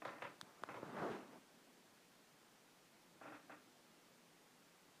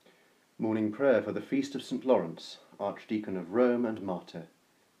Morning Prayer for the Feast of St. Lawrence, Archdeacon of Rome and Martyr,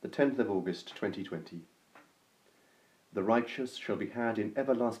 the 10th of August 2020. The righteous shall be had in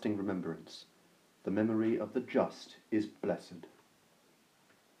everlasting remembrance. The memory of the just is blessed.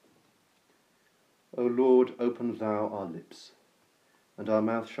 O Lord, open thou our lips, and our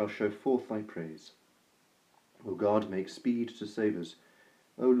mouth shall show forth thy praise. O God, make speed to save us.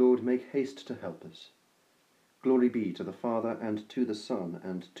 O Lord, make haste to help us. Glory be to the Father, and to the Son,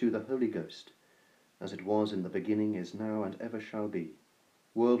 and to the Holy Ghost, as it was in the beginning, is now, and ever shall be,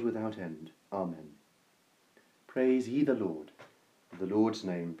 world without end. Amen. Praise ye the Lord. The Lord's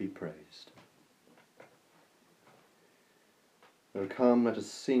name be praised. O come, let us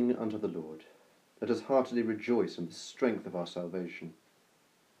sing unto the Lord. Let us heartily rejoice in the strength of our salvation.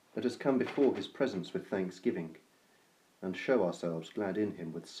 Let us come before his presence with thanksgiving, and show ourselves glad in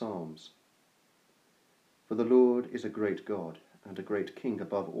him with psalms. For the Lord is a great God, and a great King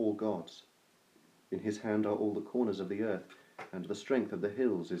above all gods. In his hand are all the corners of the earth, and the strength of the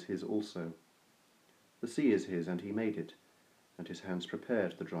hills is his also. The sea is his, and he made it, and his hands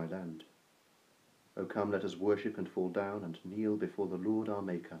prepared the dry land. O come, let us worship and fall down, and kneel before the Lord our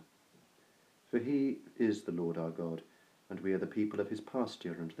Maker. For he is the Lord our God, and we are the people of his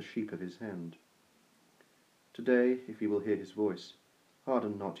pasture, and the sheep of his hand. Today, if ye will hear his voice,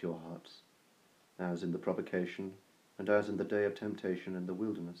 harden not your hearts, as in the provocation, and as in the day of temptation in the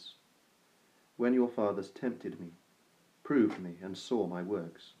wilderness, when your fathers tempted me, proved me, and saw my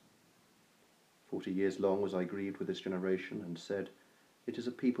works. 40 years long was I grieved with this generation, and said, It is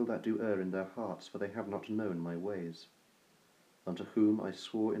a people that do err in their hearts, for they have not known my ways. Unto whom I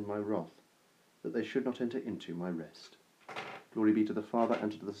swore in my wrath, that they should not enter into my rest. Glory be to the Father,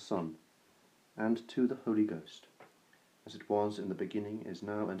 and to the Son, and to the Holy Ghost, as it was in the beginning, is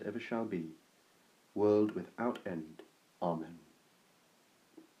now, and ever shall be, world without end. Amen.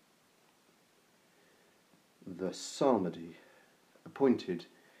 The Psalmody appointed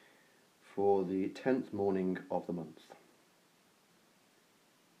for the 10th morning of the month.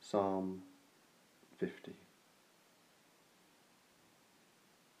 Psalm 50.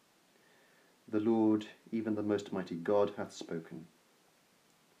 The Lord, even the most mighty God, hath spoken,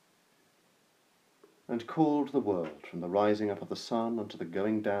 and called the world from the rising up of the sun unto the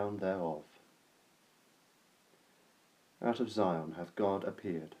going down thereof. Out of Zion hath God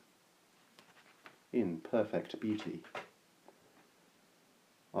appeared, in perfect beauty.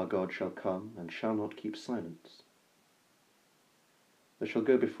 Our God shall come, and shall not keep silence. There shall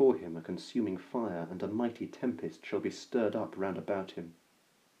go before him a consuming fire, and a mighty tempest shall be stirred up round about him.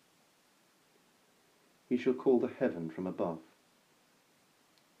 He shall call the heaven from above,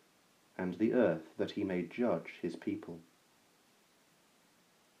 and the earth, that he may judge his people.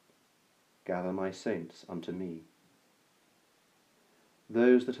 Gather my saints unto me,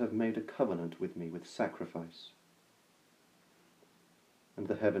 those that have made a covenant with me with sacrifice. And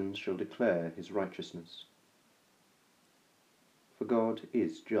the heavens shall declare his righteousness. For God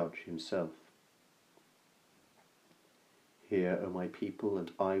is judge himself. Hear, O my people,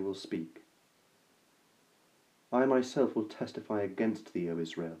 and I will speak. I myself will testify against thee, O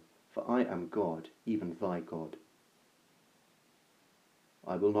Israel, for I am God, even thy God.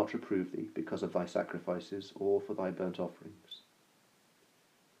 I will not reprove thee because of thy sacrifices, or for thy burnt offerings,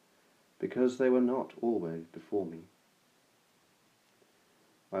 because they were not always before me.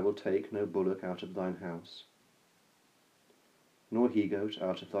 I will take no bullock out of thine house, nor he-goat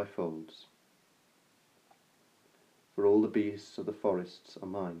out of thy folds. For all the beasts of the forests are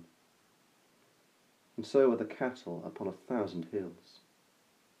mine, and so are the cattle upon 1,000 hills.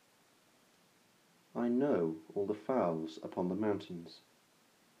 I know all the fowls upon the mountains,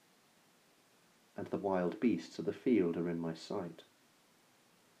 and the wild beasts of the field are in my sight.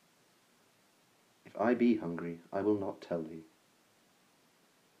 If I be hungry, I will not tell thee.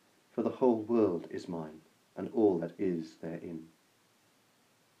 For the whole world is mine, and all that is therein.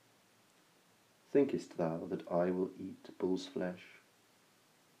 Thinkest thou that I will eat bull's flesh,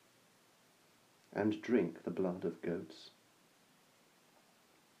 and drink the blood of goats?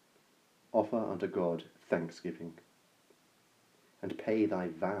 Offer unto God thanksgiving, and pay thy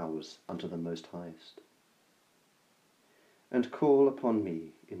vows unto the Most Highest. And call upon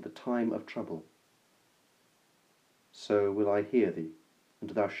me in the time of trouble. So will I hear thee,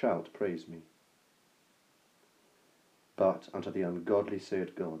 and thou shalt praise me. But unto the ungodly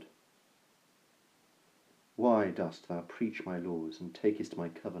saith God, Why dost thou preach my laws, and takest my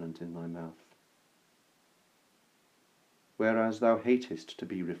covenant in thy mouth? Whereas thou hatest to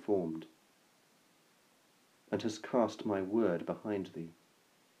be reformed, and hast cast my word behind thee.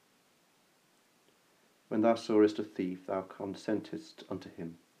 When thou sawest a thief, thou consentest unto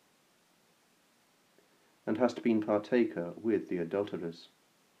him, and hast been partaker with the adulterers.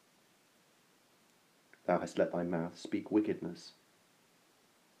 Thou hast let thy mouth speak wickedness,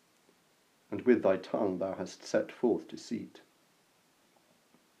 and with thy tongue thou hast set forth deceit.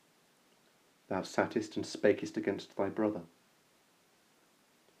 Thou sattest and spakest against thy brother,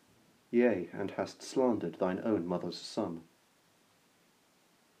 yea, and hast slandered thine own mother's son.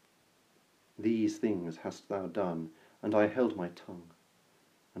 These things hast thou done, and I held my tongue,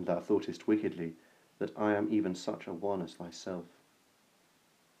 and thou thoughtest wickedly that I am even such a one as thyself.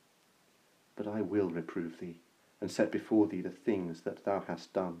 But I will reprove thee, and set before thee the things that thou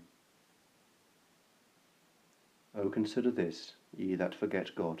hast done. O consider this, ye that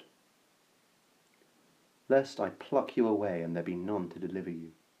forget God, lest I pluck you away, and there be none to deliver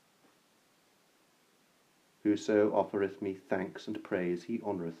you. Whoso offereth me thanks and praise, he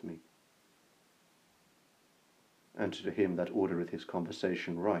honoureth me. And to him that ordereth his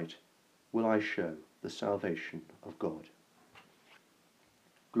conversation right will I show the salvation of God.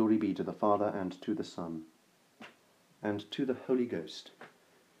 Glory be to the Father, and to the Son, and to the Holy Ghost,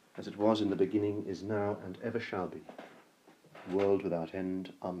 as it was in the beginning, is now, and ever shall be, world without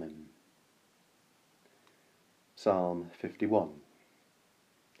end. Amen. Psalm 51.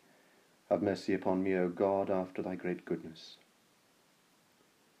 Have mercy upon me, O God, after thy great goodness.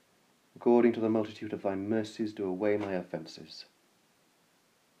 According to the multitude of thy mercies, do away my offences.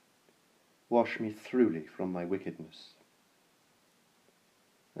 Wash me thoroughly from my wickedness,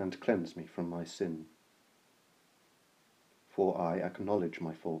 and cleanse me from my sin. For I acknowledge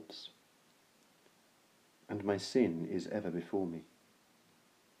my faults, and my sin is ever before me.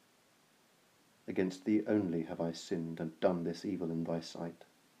 Against thee only have I sinned, and done this evil in thy sight,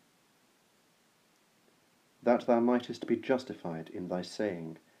 that thou mightest be justified in thy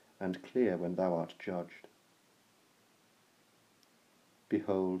saying, and clear when thou art judged.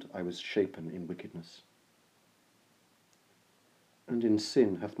 Behold, I was shapen in wickedness, and in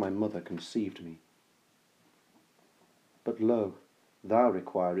sin hath my mother conceived me. But lo, thou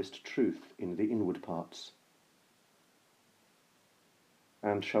requirest truth in the inward parts,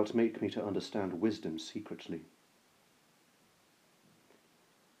 and shalt make me to understand wisdom secretly.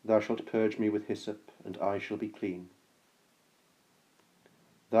 Thou shalt purge me with hyssop, and I shall be clean.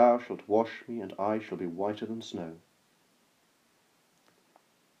 Thou shalt wash me, and I shall be whiter than snow.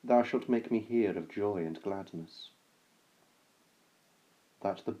 Thou shalt make me hear of joy and gladness,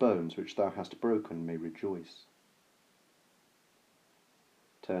 that the bones which thou hast broken may rejoice.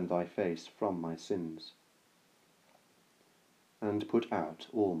 Turn thy face from my sins, and put out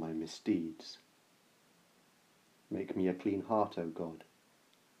all my misdeeds. Make me a clean heart, O God,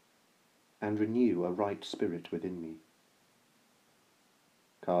 and renew a right spirit within me.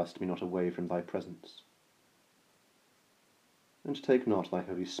 Cast me not away from thy presence, and take not thy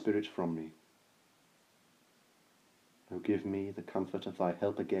Holy Spirit from me. O give me the comfort of thy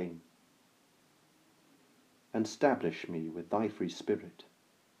help again, and stablish me with thy free spirit.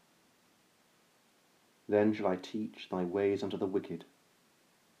 Then shall I teach thy ways unto the wicked,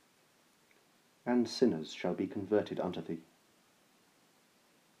 and sinners shall be converted unto thee.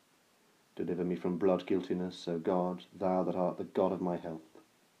 Deliver me from blood guiltiness, O God, thou that art the God of my health.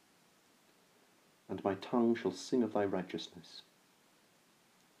 And my tongue shall sing of thy righteousness.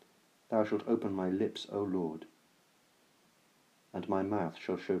 Thou shalt open my lips, O Lord, and my mouth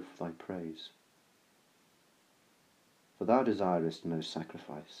shall show thy praise. For thou desirest no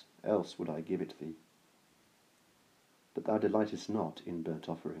sacrifice, else would I give it thee. But thou delightest not in burnt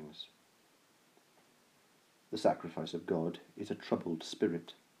offerings. The sacrifice of God is a troubled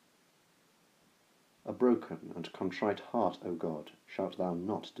spirit. A broken and contrite heart, O God, shalt thou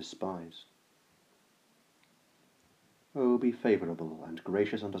not despise. O be favourable and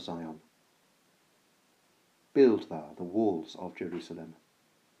gracious unto Zion. Build thou the walls of Jerusalem.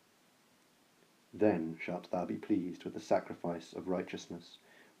 Then shalt thou be pleased with the sacrifice of righteousness,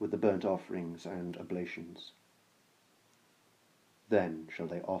 with the burnt offerings and oblations. Then shall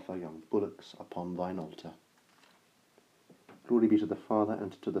they offer young bullocks upon thine altar. Glory be to the Father,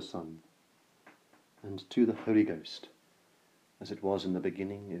 and to the Son, and to the Holy Ghost, as it was in the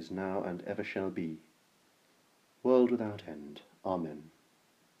beginning, is now, and ever shall be, world without end. Amen.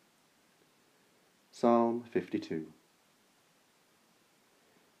 Psalm 52.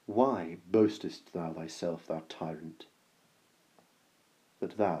 Why boastest thou thyself, thou tyrant,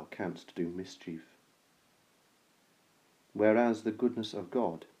 that thou canst do mischief? Whereas the goodness of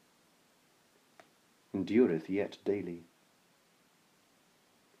God endureth yet daily.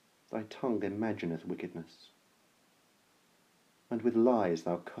 Thy tongue imagineth wickedness, and with lies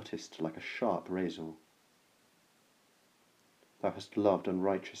thou cuttest like a sharp razor. Thou hast loved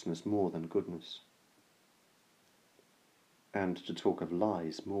unrighteousness more than goodness, and to talk of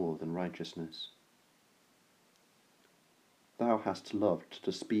lies more than righteousness. Thou hast loved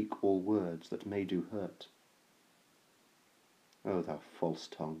to speak all words that may do hurt. O thou false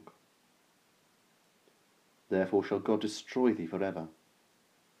tongue! Therefore shall God destroy thee for ever.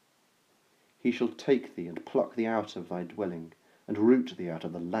 He shall take thee and pluck thee out of thy dwelling, and root thee out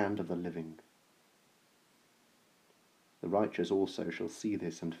of the land of the living. The righteous also shall see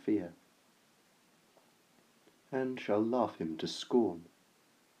this and fear, and shall laugh him to scorn.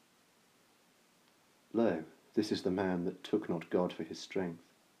 Lo, this is the man that took not God for his strength,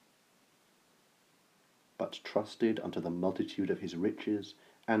 but trusted unto the multitude of his riches,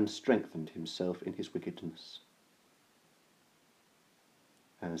 and strengthened himself in his wickedness.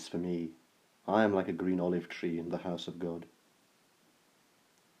 As for me, I am like a green olive tree in the house of God.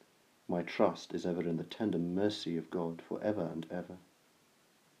 My trust is ever in the tender mercy of God for ever and ever.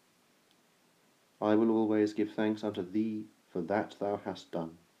 I will always give thanks unto thee for that thou hast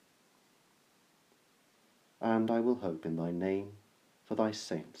done, and I will hope in thy name, for thy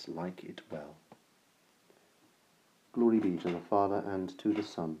saints like it well. Glory be to the Father, and to the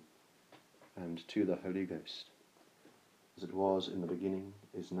Son, and to the Holy Ghost, as it was in the beginning,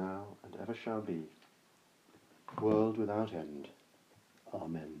 is now, and ever shall be, world without end.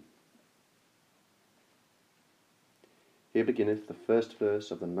 Amen. Here beginneth the first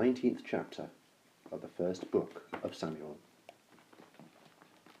verse of the 19th chapter of the first book of Samuel.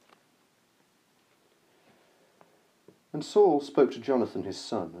 And Saul spoke to Jonathan his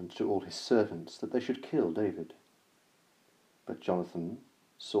son, and to all his servants, that they should kill David. But Jonathan,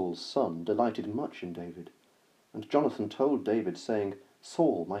 Saul's son, delighted much in David. And Jonathan told David, saying,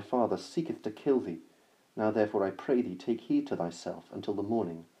 Saul, my father, seeketh to kill thee. Now therefore I pray thee, take heed to thyself until the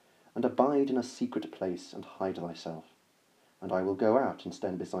morning, and abide in a secret place, and hide thyself. And I will go out and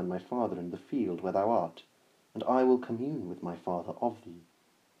stand beside my father in the field where thou art, and I will commune with my father of thee,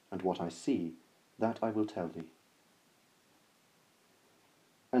 and what I see, that I will tell thee.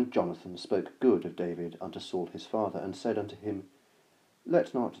 And Jonathan spoke good of David unto Saul his father, and said unto him,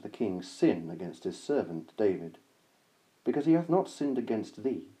 Let not the king sin against his servant David, because he hath not sinned against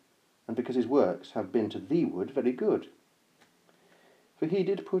thee, and because his works have been to theeward very good. For he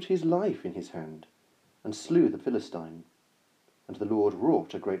did put his life in his hand, and slew the Philistine, and the Lord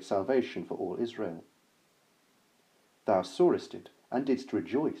wrought a great salvation for all Israel. Thou sawest it, and didst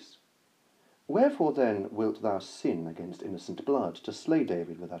rejoice. Wherefore then wilt thou sin against innocent blood, to slay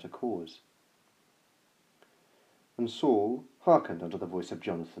David without a cause? And Saul hearkened unto the voice of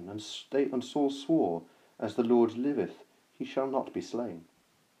Jonathan, and Saul swore, As the Lord liveth, he shall not be slain.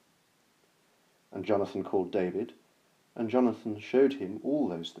 And Jonathan called David, and Jonathan showed him all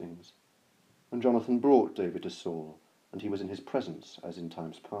those things. And Jonathan brought David to Saul, and he was in his presence as in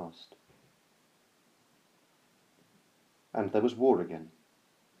times past. And there was war again.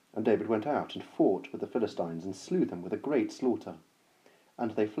 And David went out and fought with the Philistines, and slew them with a great slaughter,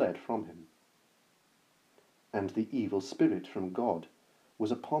 and they fled from him. And the evil spirit from God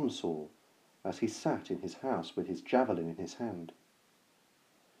was upon Saul, as he sat in his house with his javelin in his hand.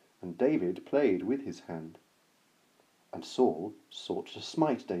 And David played with his hand. And Saul sought to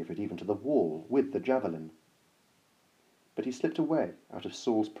smite David even to the wall with the javelin. But he slipped away out of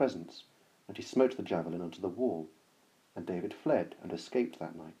Saul's presence, and he smote the javelin unto the wall, and David fled and escaped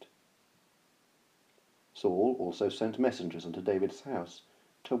that night. Saul also sent messengers unto David's house,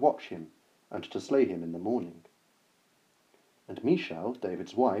 to watch him, and to slay him in the morning. And Michal,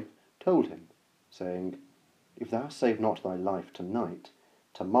 David's wife, told him, saying, If thou save not thy life tonight,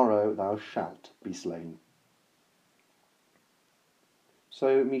 tomorrow thou shalt be slain.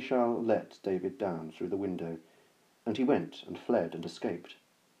 So Michal let David down through the window, and he went and fled and escaped.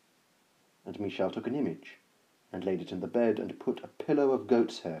 And Michal took an image, and laid it in the bed, and put a pillow of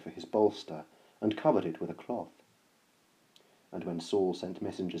goat's hair for his bolster, and covered it with a cloth. And when Saul sent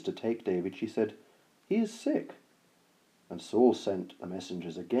messengers to take David, she said, He is sick. And Saul sent the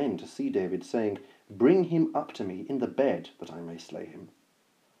messengers again to see David, saying, Bring him up to me in the bed, that I may slay him.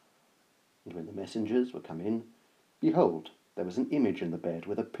 And when the messengers were come in, behold, there was an image in the bed,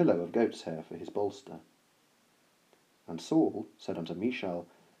 with a pillow of goat's hair for his bolster. And Saul said unto Michal,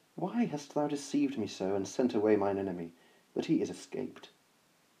 Why hast thou deceived me so, and sent away mine enemy, that he is escaped?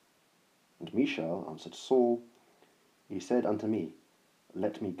 And Michal answered Saul, He said unto me,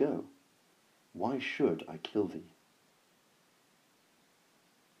 Let me go. Why should I kill thee?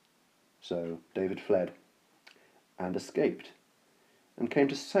 So David fled, and escaped, and came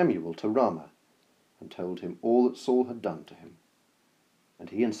to Samuel to Ramah, and told him all that Saul had done to him. And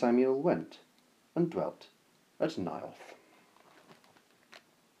he and Samuel went, and dwelt at Naioth.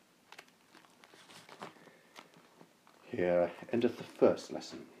 Here endeth the first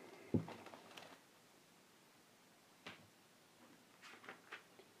lesson.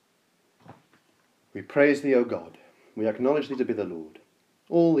 We praise thee, O God. We acknowledge thee to be the Lord.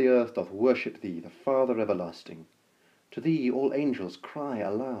 All the earth doth worship thee, the Father everlasting. To thee all angels cry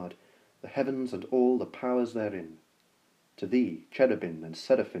aloud, the heavens and all the powers therein. To thee cherubim and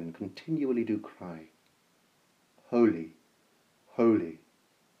seraphim continually do cry, Holy, holy,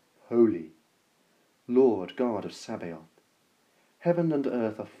 holy, Lord God of Sabaoth. Heaven and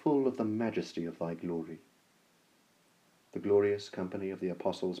earth are full of the majesty of thy glory. The glorious company of the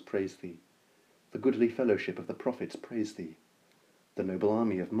apostles praise thee. The goodly fellowship of the prophets praise thee. The noble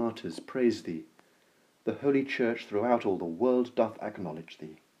army of martyrs praise thee. The holy church throughout all the world doth acknowledge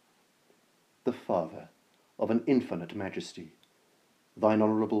thee. The Father, of an infinite majesty, thine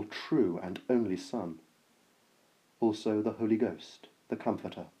honourable, true, and only Son, also the Holy Ghost, the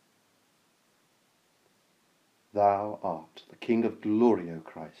Comforter. Thou art the King of glory, O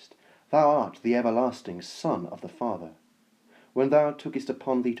Christ. Thou art the everlasting Son of the Father. When thou tookest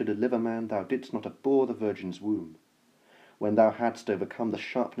upon thee to deliver man, thou didst not abhor the Virgin's womb. When thou hadst overcome the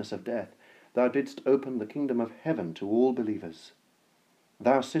sharpness of death, thou didst open the kingdom of heaven to all believers.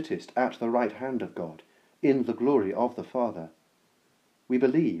 Thou sittest at the right hand of God, in the glory of the Father. We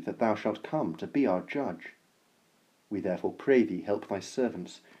believe that thou shalt come to be our judge. We therefore pray thee, help thy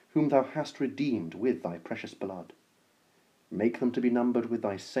servants, whom thou hast redeemed with thy precious blood. Make them to be numbered with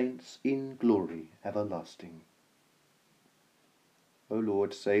thy saints in glory everlasting. O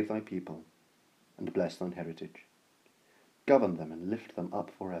Lord, save thy people, and bless thine heritage. Govern them and lift them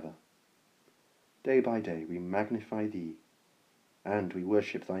up forever. Day by day we magnify thee, and we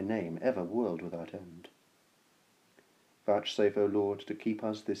worship thy name ever world without end. Vouchsafe, O Lord, to keep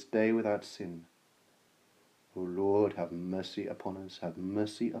us this day without sin. O Lord, have mercy upon us, have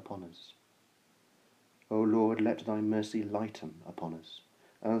mercy upon us. O Lord, let thy mercy lighten upon us,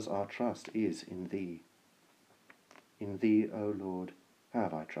 as our trust is in thee. In thee, O Lord,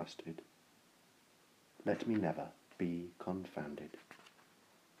 have I trusted. Let me never be confounded.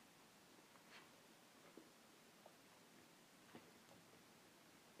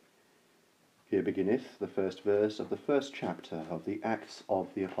 Here beginneth the first verse of the first chapter of the Acts of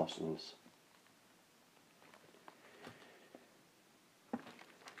the Apostles.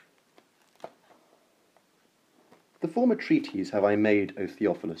 The former treatise have I made, O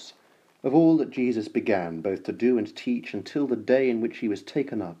Theophilus, of all that Jesus began both to do and teach until the day in which he was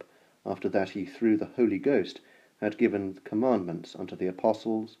taken up, after that he through the Holy Ghost had given commandments unto the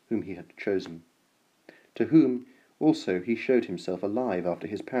apostles whom he had chosen, to whom also he showed himself alive after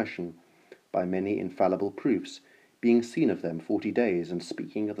his passion, by many infallible proofs, being seen of them 40 days, and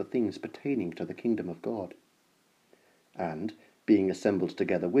speaking of the things pertaining to the kingdom of God. And, being assembled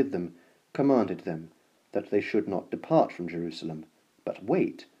together with them, commanded them that they should not depart from Jerusalem, but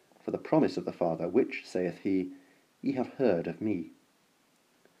wait for the promise of the Father, which, saith he, ye have heard of me.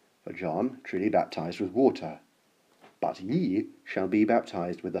 For John truly baptized with water, but ye shall be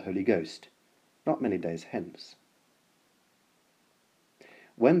baptized with the Holy Ghost, not many days hence.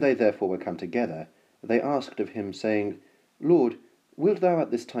 When they therefore were come together, they asked of him, saying, Lord, wilt thou at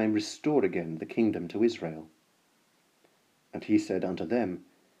this time restore again the kingdom to Israel? And he said unto them,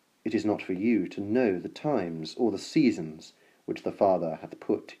 It is not for you to know the times or the seasons which the Father hath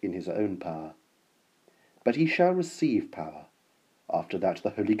put in his own power. But ye shall receive power, after that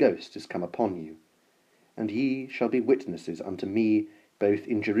the Holy Ghost is come upon you, and ye shall be witnesses unto me both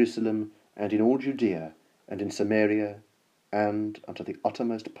in Jerusalem and in all Judea and in Samaria and unto the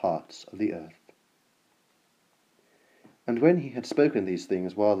uttermost parts of the earth. And when he had spoken these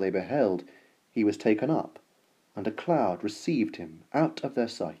things while they beheld, he was taken up, and a cloud received him out of their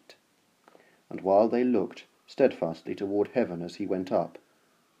sight. And while they looked steadfastly toward heaven as he went up,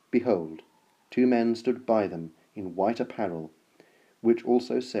 behold, 2 men stood by them in white apparel, which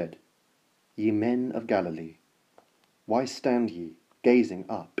also said, Ye men of Galilee, why stand ye gazing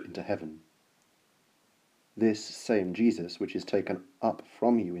up into heaven? This same Jesus, which is taken up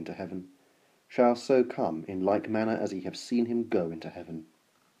from you into heaven, shall so come in like manner as ye have seen him go into heaven.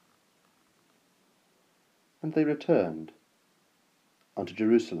 And they returned unto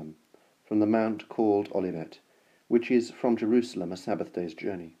Jerusalem from the mount called Olivet, which is from Jerusalem a Sabbath day's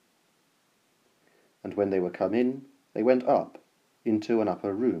journey. And when they were come in, they went up into an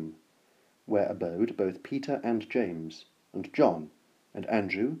upper room, where abode both Peter and James, and John, and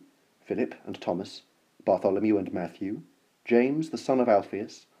Andrew, Philip and Thomas, Bartholomew and Matthew, James the son of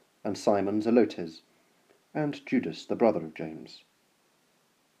Alphaeus, and Simon Zelotes, and Judas the brother of James.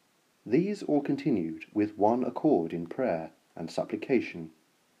 These all continued with one accord in prayer and supplication,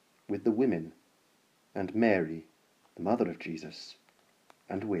 with the women, and Mary, the mother of Jesus,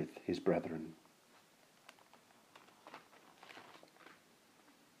 and with his brethren.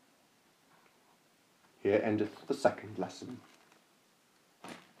 Here endeth the second lesson.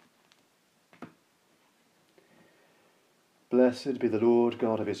 Blessed be the Lord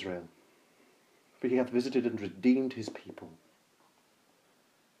God of Israel, for he hath visited and redeemed his people,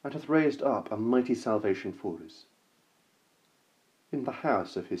 and hath raised up a mighty salvation for us, in the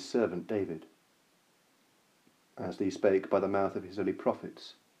house of his servant David, as he spake by the mouth of his holy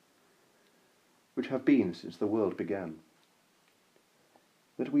prophets, which have been since the world began,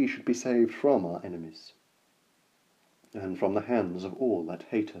 that we should be saved from our enemies, and from the hands of all that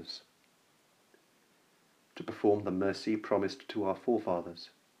hate us, to perform the mercy promised to our forefathers,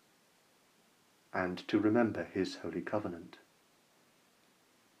 and to remember his holy covenant,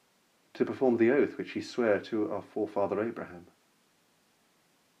 to perform the oath which he sware to our forefather Abraham,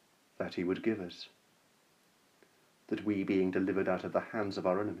 that he would give us, that we, being delivered out of the hands of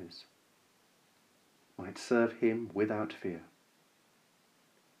our enemies, might serve him without fear,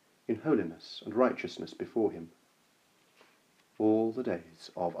 in holiness and righteousness before him, all the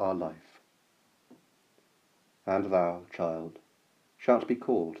days of our life. And thou, child, shalt be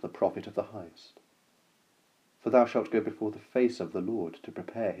called the prophet of the highest, for thou shalt go before the face of the Lord to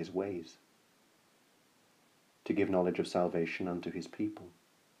prepare his ways, to give knowledge of salvation unto his people,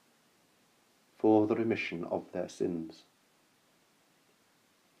 for the remission of their sins,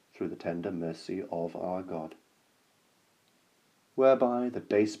 through the tender mercy of our God, whereby the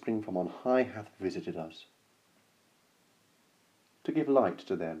dayspring from on high hath visited us, to give light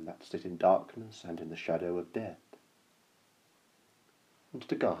to them that sit in darkness and in the shadow of death, and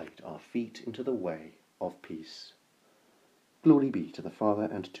to guide our feet into the way of peace. Glory be to the Father,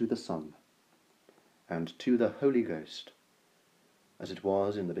 and to the Son, and to the Holy Ghost, as it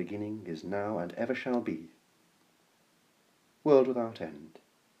was in the beginning, is now, and ever shall be, world without end.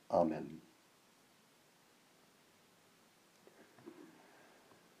 Amen.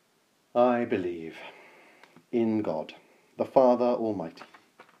 I believe in God, the Father Almighty,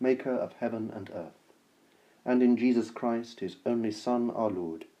 maker of heaven and earth, and in Jesus Christ, his only Son, our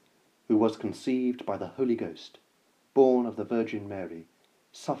Lord, who was conceived by the Holy Ghost, born of the Virgin Mary,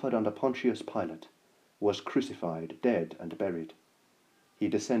 suffered under Pontius Pilate, was crucified, dead, and buried. He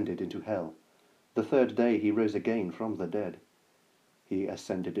descended into hell. The third day he rose again from the dead. He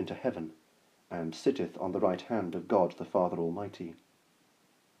ascended into heaven, and sitteth on the right hand of God the Father Almighty.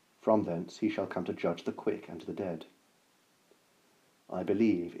 From thence he shall come to judge the quick and the dead. I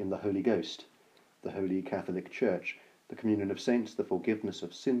believe in the Holy Ghost, the Holy Catholic Church, the communion of saints, the forgiveness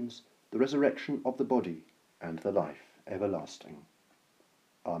of sins, the resurrection of the body, and the life everlasting.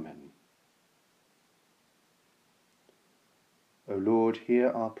 Amen. O Lord, hear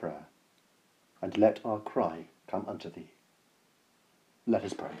our prayer, and let our cry come unto thee. Let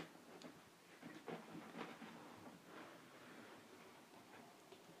us pray.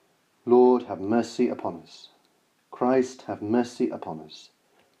 Lord, have mercy upon us. Christ, have mercy upon us.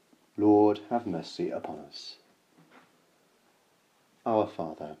 Lord, have mercy upon us. Our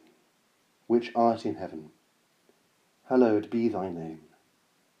Father, which art in heaven, hallowed be thy name.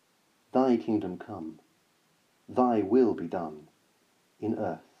 Thy kingdom come, thy will be done, in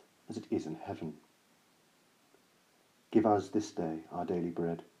earth as it is in heaven. Give us this day our daily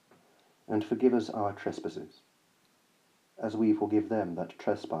bread, and forgive us our trespasses, as we forgive them that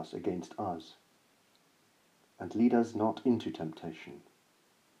trespass against us. And lead us not into temptation,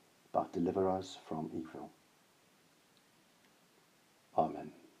 but deliver us from evil.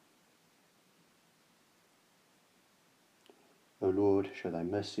 Amen. O Lord, show thy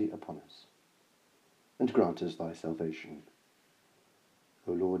mercy upon us, and grant us thy salvation.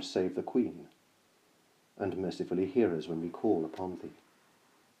 O Lord, save the Queen, and mercifully hear us when we call upon thee.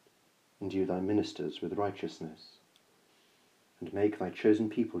 Endue thy ministers with righteousness, and make thy chosen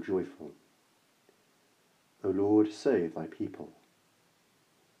people joyful. O Lord, save thy people,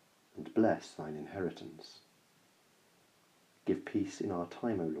 and bless thine inheritance. Give peace in our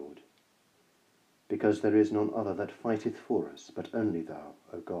time, O Lord, because there is none other that fighteth for us, but only thou,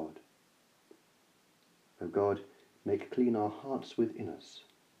 O God. O God, make clean our hearts within us,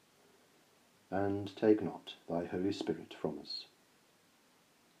 and take not thy Holy Spirit from us.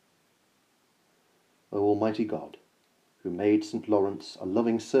 O Almighty God, who made St. Lawrence a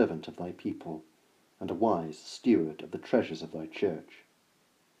loving servant of thy people, and a wise steward of the treasures of thy church,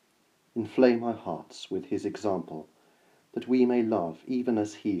 inflame our hearts with his example, that we may love even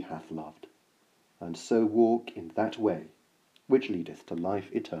as he hath loved, and so walk in that way which leadeth to life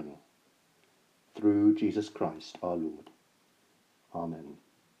eternal. Through Jesus Christ our Lord. Amen.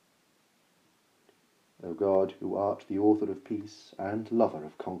 O God, who art the author of peace and lover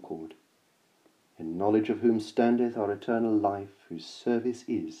of concord, in knowledge of whom standeth our eternal life, whose service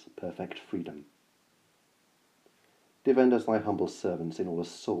is perfect freedom. Defend us, thy humble servants, in all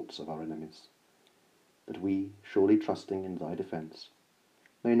assaults of our enemies, that we, surely trusting in thy defence,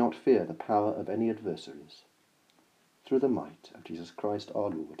 may not fear the power of any adversaries. Through the might of Jesus Christ our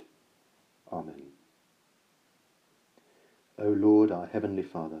Lord. Amen. O Lord, our heavenly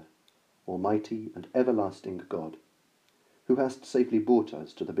Father, almighty and everlasting God, who hast safely brought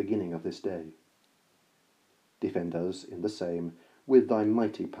us to the beginning of this day, defend us in the same with thy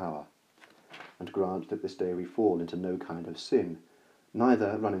mighty power, and grant that this day we fall into no kind of sin,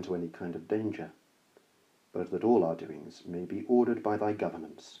 neither run into any kind of danger, but that all our doings may be ordered by thy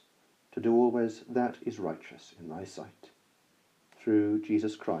governance, to do always that is righteous in thy sight. Through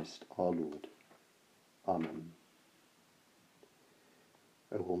Jesus Christ our Lord. Amen.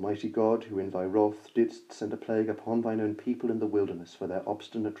 O Almighty God, who in thy wrath didst send a plague upon thine own people in the wilderness for their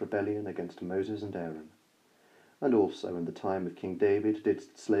obstinate rebellion against Moses and Aaron, and also in the time of King David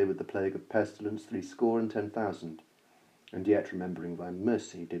didst slay with the plague of pestilence 70,000, and yet remembering thy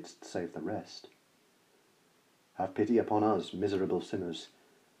mercy didst save the rest. Have pity upon us, miserable sinners,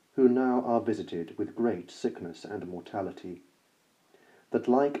 who now are visited with great sickness and mortality, that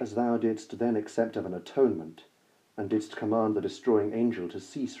like as thou didst then accept of an atonement, and didst command the destroying angel to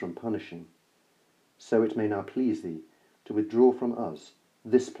cease from punishing, so it may now please thee to withdraw from us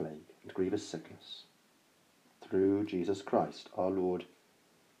this plague and grievous sickness. Through Jesus Christ our Lord.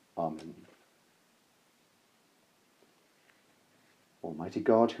 Amen. Almighty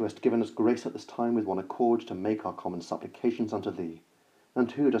God, who hast given us grace at this time with one accord to make our common supplications unto thee,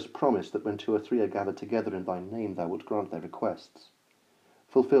 and who dost promise that when 2 or 3 are gathered together in thy name thou wilt grant their requests,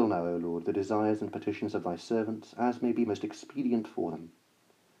 fulfill now, O Lord, the desires and petitions of thy servants, as may be most expedient for them,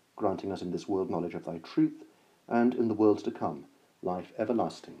 granting us in this world knowledge of thy truth, and in the worlds to come life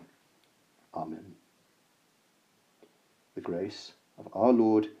everlasting. Amen. The grace of our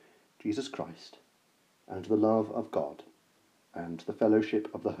Lord Jesus Christ, and the love of God, and the fellowship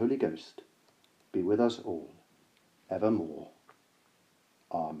of the Holy Ghost be with us all, evermore.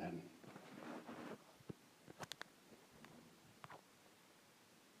 Amen.